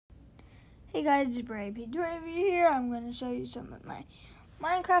Hey guys, it's Brave Driver here. I'm going to show you some of my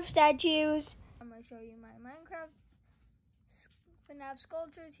Minecraft statues. I'm going to show you my Minecraft FNAF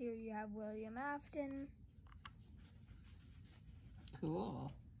sculptures. Here you have William Afton.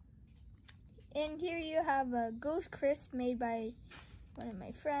 Cool. And here you have a Ghost Chris made by one of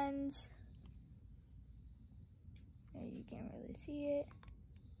my friends. There, you can't really see it.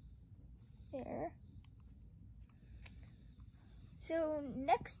 There. So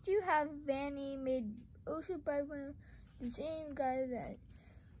next you have Vanny, made also by one of the same guy that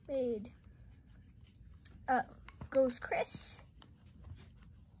made Ghost Chris.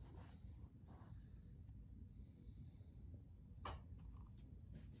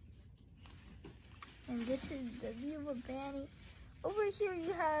 And this is the view of Vanny. Over here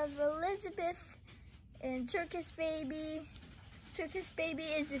you have Elizabeth and Circus Baby. Circus Baby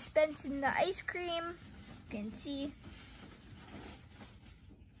is dispensing the ice cream. You can see.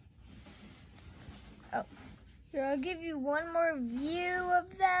 Oh, here I'll give you one more view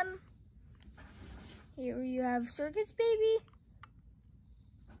of them. Here you have Circus Baby.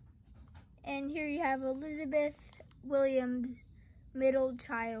 And here you have Elizabeth Williams, middle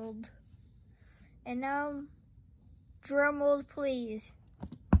child. And now, drum roll please.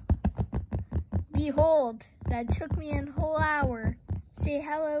 Behold, that took me a whole hour. Say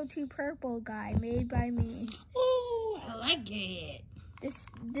hello to Purple Guy, made by me. Oh, I like it.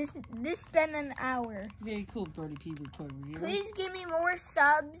 This been an hour. Very cool, Birdie P report review. Please give me more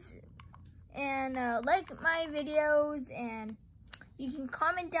subs and like my videos, and you can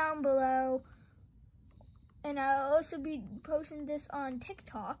comment down below. And I'll also be posting this on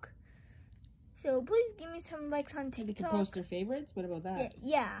TikTok. So please give me some likes on TikTok. They can post their favorites? What about that?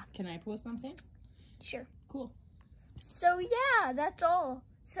 Yeah. Can I post something? Sure. Cool. So yeah, that's all.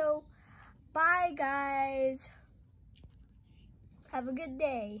 So bye guys. Have a good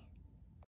day.